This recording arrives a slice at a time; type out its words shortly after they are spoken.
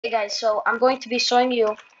Hey guys, so I'm going to be showing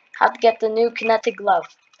you how to get the new kinetic glove.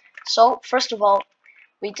 So first of all,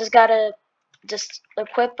 we just gotta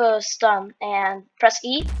equip a stun and press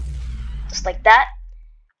E, just like that,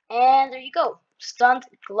 and there you go, stunned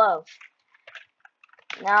glove.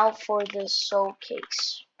 Now for the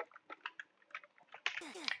showcase.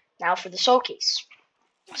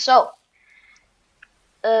 So,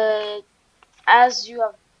 as you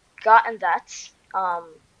have gotten that,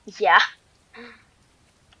 yeah,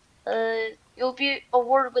 you'll be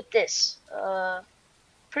awarded with this.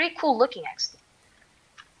 Pretty cool looking actually.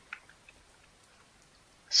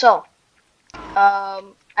 So,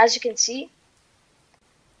 as you can see,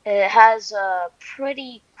 it has a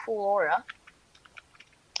pretty cool aura.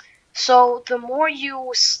 So the more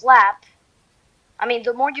you slap,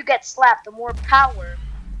 the more you get slapped, the more power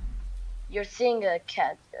your thing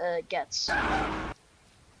gets.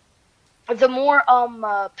 The more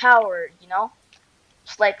power, you know.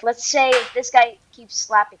 It's like, let's say if this guy keeps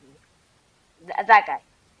slapping me, that guy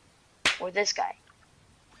or this guy,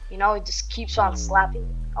 you know, he just keeps on slapping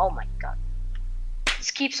me. Oh my god,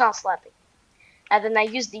 just keeps on slapping. And then I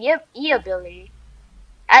use the E ability.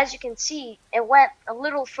 As you can see, it went a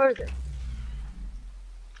little further.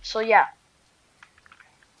 So yeah.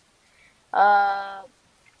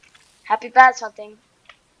 Happy bats hunting.